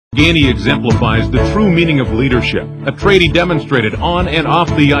Gainey exemplifies the true meaning of leadership, a trait he demonstrated on and off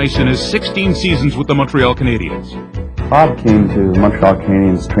the ice in his 16 seasons with the Montreal Canadiens. Bob came to the Montreal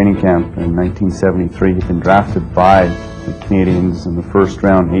Canadiens training camp in 1973. He'd been drafted by the Canadiens in the first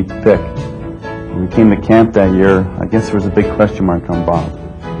round, 8th pick. When he came to camp that year, I guess there was a big question mark on Bob.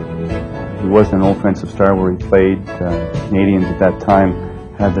 He wasn't an offensive star where he played. Canadiens at that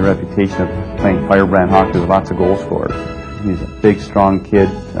time had the reputation of playing firebrand hockey with lots of goal scorers. He's a big, strong kid,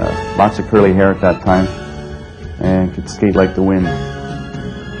 lots of curly hair at that time, and could skate like the wind.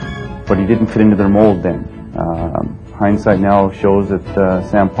 But he didn't fit into their mold then. Hindsight now shows that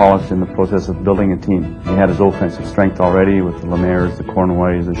Sam Pollock's in the process of building a team. He had his offensive strength already with the Lemaire's, the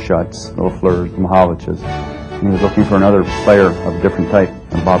Cornouailles, the Schutz, the Lafleur's, the Mahavich's, and he was looking for another player of a different type,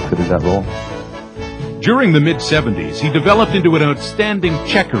 and Bob fitted that role. During the mid-70s, he developed into an outstanding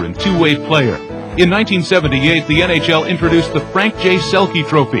checker and two-way player. In 1978, the NHL introduced the Frank J. Selke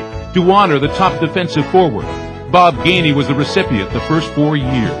Trophy to honor the top defensive forward. Bob Gainey was the recipient the first 4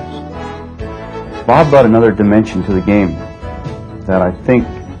 years. Bob brought another dimension to the game that I think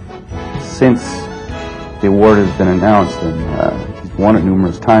since the award has been announced, and he's won it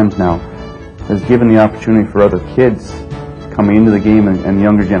numerous times now, has given the opportunity for other kids coming into the game and the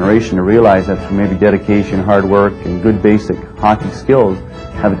younger generation to realize that through maybe dedication, hard work, and good basic hockey skills,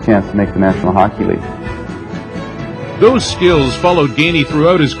 have a chance to make the National Hockey League. Those skills followed Gainey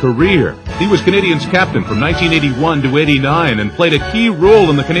throughout his career. He was Canadiens captain from 1981 to 89 and played a key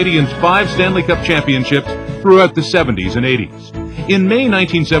role in the Canadiens' 5 Stanley Cup championships throughout the 70s and 80s. In May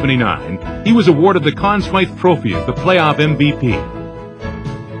 1979, he was awarded the Conn Smythe Trophy as the playoff MVP.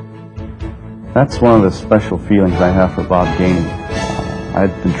 That's one of the special feelings I have for Bob Gainey. I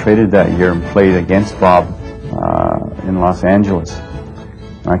had been traded that year and played against Bob in Los Angeles.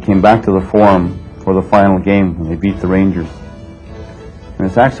 I came back to the Forum for the final game when they beat the Rangers. And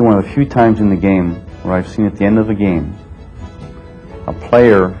it's actually one of the few times in the game where I've seen at the end of the game a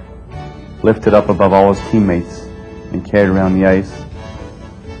player lifted up above all his teammates and carried around the ice.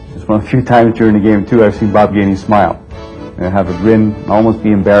 It's one of the few times during the game, too, I've seen Bob Gainey smile and have a grin and almost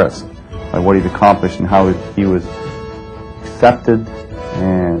be embarrassed by what he'd accomplished and how he was accepted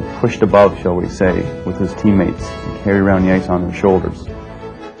and pushed above, shall we say, with his teammates and carried around the ice on their shoulders.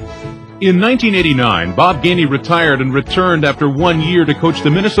 In 1989, Bob Gainey retired and returned after 1 year to coach the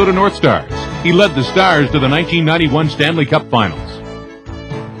Minnesota North Stars. He led the Stars to the 1991 Stanley Cup Finals.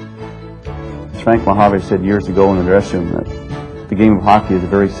 Frank Mahavich said years ago in the dressing room that the game of hockey is a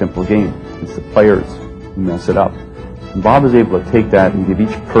very simple game. It's the players who mess it up. And Bob is able to take that and give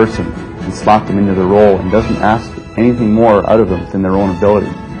each person and slot them into the role and doesn't ask anything more out of them than their own ability.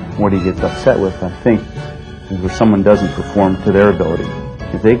 What he gets upset with, I think, is where someone doesn't perform to their ability.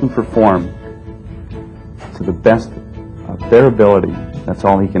 If they can perform to the best of their ability, that's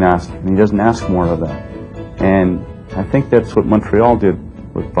all he can ask. And he doesn't ask more of that. And I think that's what Montreal did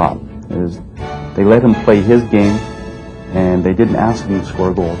with Bob, is they let him play his game and they didn't ask him to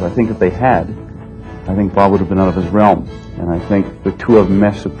score goals. I think if they had, I think Bob would have been out of his realm. And I think the two of them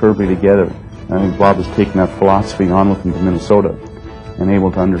meshed superbly together. And I think Bob has taken that philosophy on with him to Minnesota and able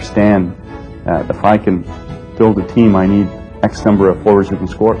to understand that if I can build a team, I need X number of forwards who can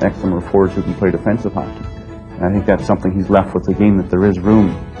score, X number of forwards who can play defensive hockey. And I think that's something he's left with the game, that there is room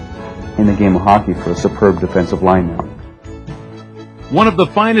in the game of hockey for a superb defensive line now. One of the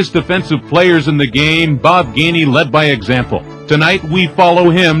finest defensive players in the game, Bob Gainey led by example. Tonight we follow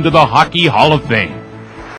him to the Hockey Hall of Fame.